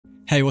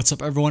Hey, what's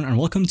up everyone, and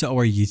welcome to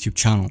our YouTube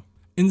channel.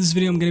 In this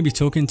video, I'm going to be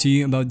talking to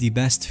you about the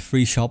best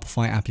free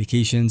Shopify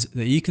applications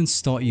that you can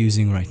start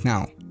using right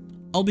now.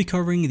 I'll be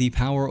covering the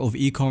power of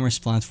e-commerce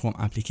platform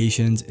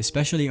applications,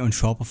 especially on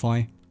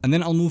Shopify, and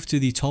then I'll move to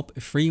the top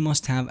 3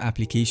 must-have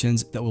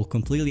applications that will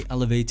completely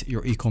elevate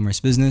your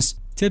e-commerce business,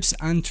 tips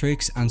and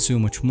tricks, and so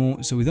much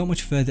more. So without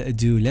much further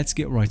ado, let's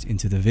get right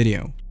into the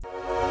video.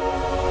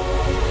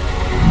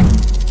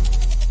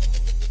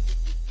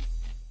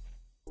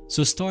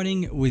 So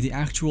starting with the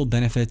actual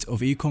benefit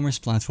of e-commerce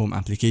platform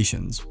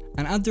applications.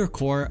 And at their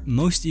core,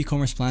 most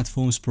e-commerce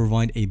platforms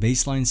provide a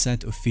baseline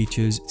set of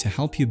features to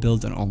help you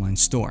build an online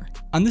store.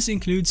 And this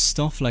includes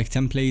stuff like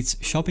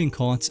templates, shopping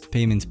carts,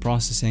 payment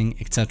processing,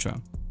 etc.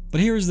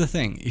 But here's the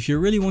thing, if you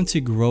really want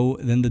to grow,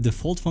 then the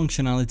default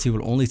functionality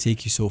will only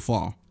take you so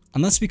far.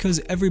 And that's because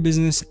every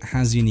business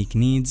has unique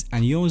needs,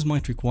 and yours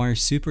might require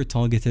super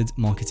targeted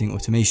marketing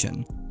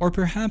automation, or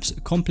perhaps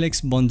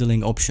complex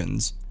bundling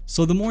options.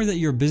 So the more that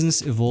your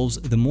business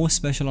evolves, the more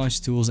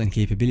specialized tools and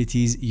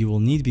capabilities you will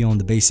need beyond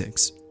the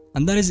basics.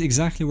 And that is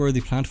exactly where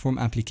the platform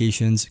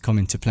applications come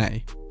into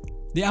play.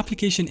 The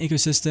application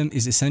ecosystem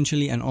is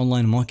essentially an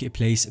online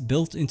marketplace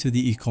built into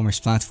the e-commerce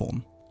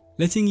platform,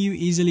 letting you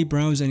easily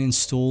browse and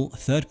install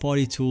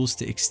third-party tools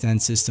to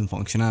extend system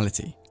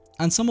functionality.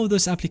 And some of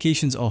those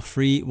applications are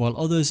free, while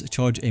others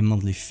charge a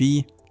monthly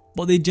fee,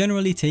 but they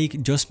generally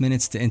take just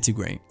minutes to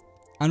integrate.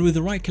 And with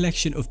the right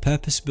collection of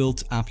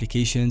purpose-built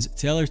applications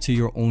tailored to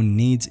your own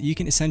needs, you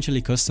can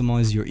essentially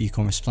customize your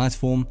e-commerce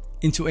platform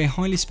into a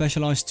highly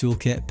specialized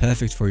toolkit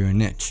perfect for your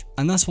niche.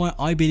 And that's why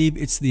I believe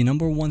it's the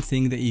 #1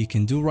 thing that you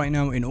can do right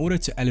now in order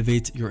to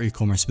elevate your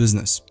e-commerce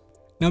business.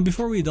 Now,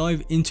 before we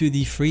dive into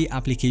the free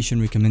application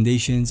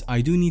recommendations,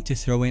 I do need to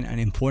throw in an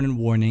important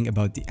warning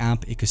about the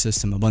app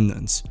ecosystem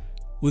abundance.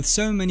 With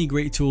so many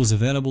great tools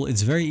available,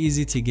 it's very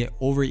easy to get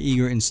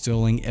over-eager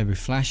installing every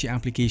flashy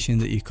application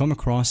that you come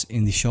across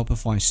in the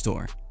Shopify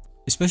store,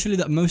 especially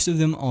that most of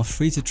them are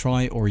free to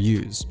try or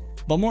use.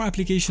 But more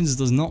applications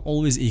does not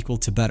always equal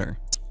to better.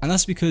 And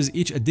that's because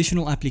each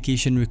additional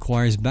application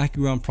requires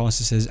background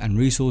processes and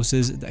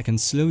resources that can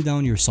slow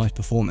down your site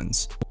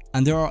performance.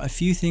 And there are a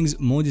few things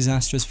more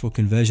disastrous for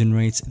conversion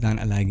rates than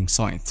a lagging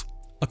site.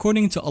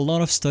 According to a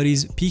lot of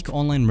studies, peak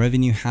online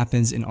revenue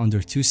happens in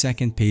under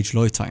 2-second page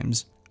load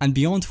times. And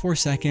beyond 4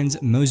 seconds,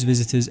 most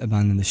visitors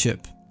abandon the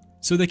ship.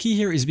 So the key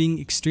here is being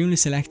extremely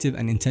selective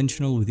and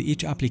intentional with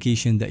each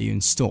application that you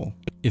install.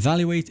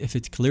 Evaluate if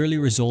it clearly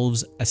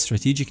resolves a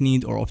strategic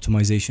need or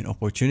optimization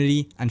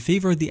opportunity, and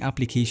favor the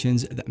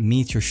applications that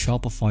meet your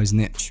Shopify's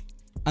niche.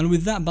 And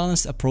with that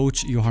balanced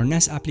approach, you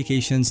harness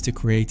applications to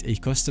create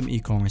a custom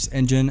e-commerce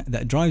engine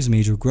that drives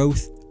major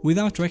growth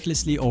without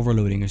recklessly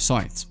overloading your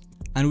site.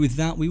 And with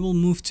that, we will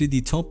move to the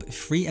top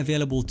 3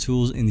 available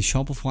tools in the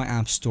Shopify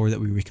App Store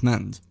that we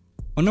recommend.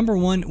 On number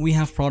 1, we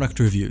have product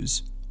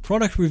reviews.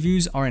 Product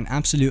reviews are an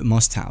absolute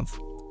must-have.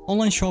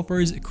 Online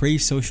shoppers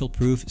crave social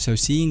proof, so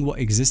seeing what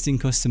existing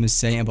customers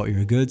say about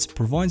your goods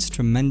provides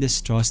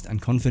tremendous trust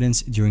and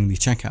confidence during the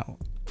checkout.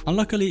 And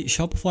luckily,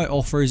 Shopify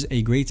offers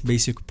a great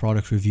basic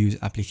product reviews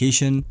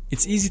application.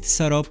 It's easy to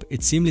set up,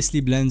 it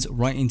seamlessly blends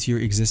right into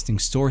your existing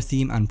store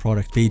theme and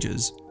product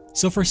pages.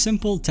 So for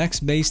simple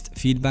text-based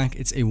feedback,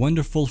 it's a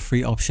wonderful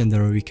free option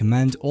that I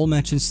recommend all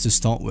merchants to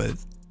start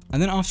with.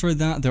 And then after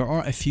that, there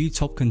are a few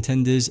top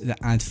contenders that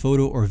add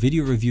photo or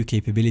video review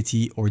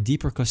capability or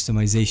deeper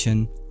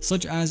customization,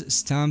 such as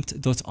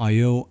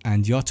Stamped.io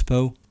and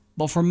Yotpo,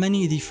 but for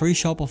many, the free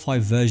Shopify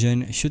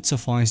version should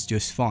suffice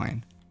just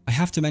fine. I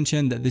have to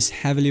mention that this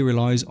heavily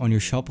relies on your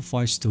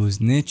Shopify store's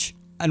niche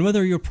and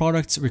whether your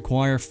products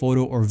require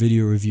photo or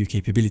video review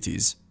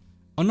capabilities.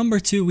 On number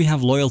 2, we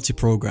have loyalty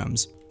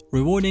programs.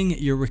 Rewarding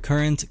your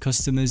recurrent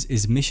customers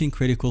is mission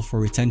critical for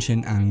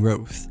retention and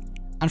growth.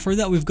 And for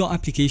that, we've got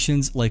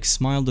applications like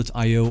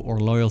Smile.io or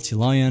Loyalty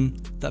Lion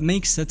that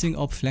make setting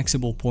up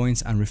flexible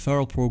points and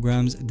referral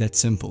programs that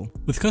simple.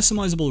 With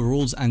customizable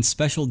rules and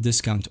special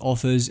discount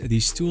offers,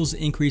 these tools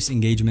increase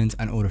engagement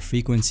and order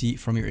frequency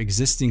from your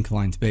existing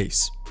client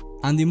base.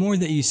 And the more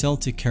that you sell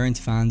to current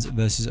fans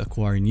versus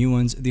acquire new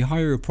ones, the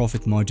higher your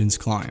profit margins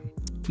climb.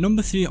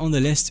 Number 3 on the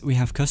list, we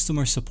have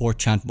customer support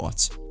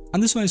chatbots.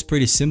 And this one is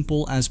pretty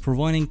simple, as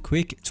providing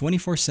quick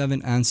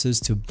 24/7 answers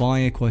to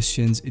buyer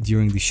questions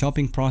during the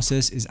shopping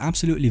process is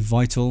absolutely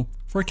vital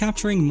for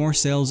capturing more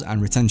sales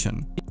and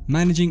retention.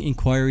 Managing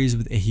inquiries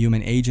with a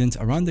human agent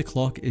around the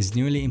clock is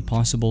nearly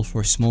impossible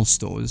for small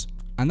stores,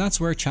 and that's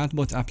where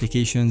chatbot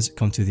applications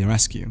come to the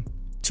rescue.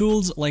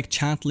 Tools like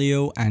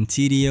Chatlio and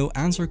TDO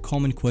answer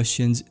common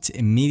questions to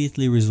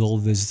immediately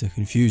resolve visitor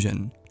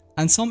confusion.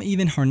 And some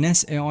even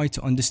harness AI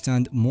to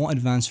understand more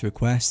advanced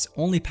requests,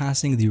 only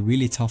passing the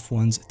really tough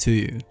ones to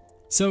you.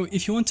 So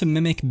if you want to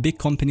mimic big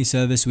company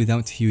service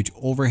without huge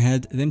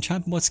overhead, then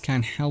chatbots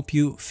can help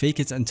you fake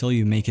it until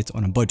you make it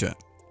on a budget.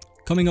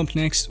 Coming up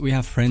next, we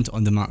have print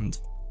on demand.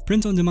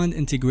 Print on demand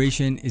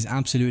integration is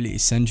absolutely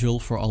essential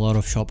for a lot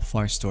of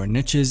Shopify store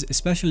niches,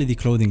 especially the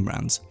clothing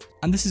brands.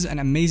 And this is an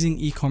amazing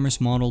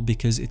e-commerce model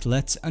because it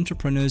lets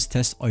entrepreneurs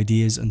test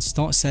ideas and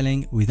start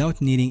selling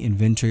without needing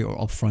inventory or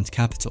upfront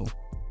capital.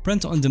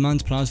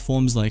 Print-on-demand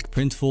platforms like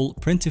Printful,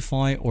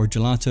 Printify, or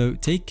Gelato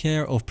take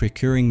care of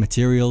procuring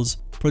materials,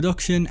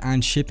 production,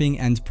 and shipping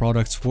end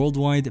products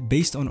worldwide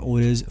based on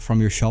orders from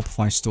your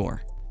Shopify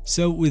store.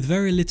 So with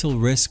very little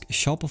risk,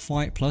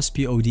 Shopify plus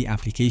POD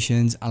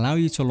applications allow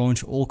you to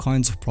launch all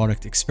kinds of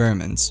product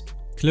experiments: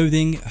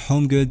 clothing,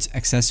 home goods,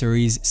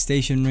 accessories,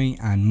 stationery,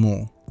 and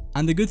more.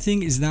 And the good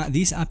thing is that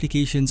these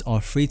applications are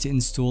free to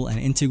install and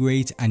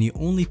integrate, and you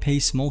only pay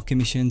small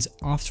commissions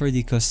after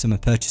the customer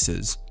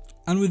purchases.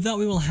 And with that,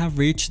 we will have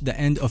reached the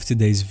end of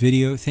today's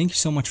video. Thank you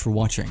so much for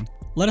watching.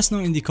 Let us know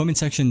in the comment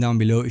section down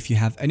below if you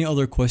have any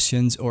other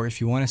questions or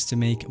if you want us to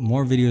make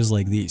more videos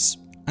like these.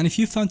 And if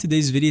you found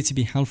today's video to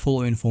be helpful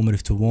or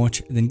informative to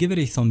watch, then give it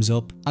a thumbs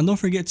up, and don't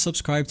forget to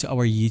subscribe to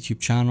our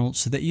YouTube channel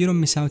so that you don't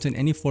miss out on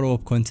any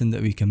follow-up content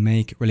that we can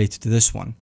make related to this one.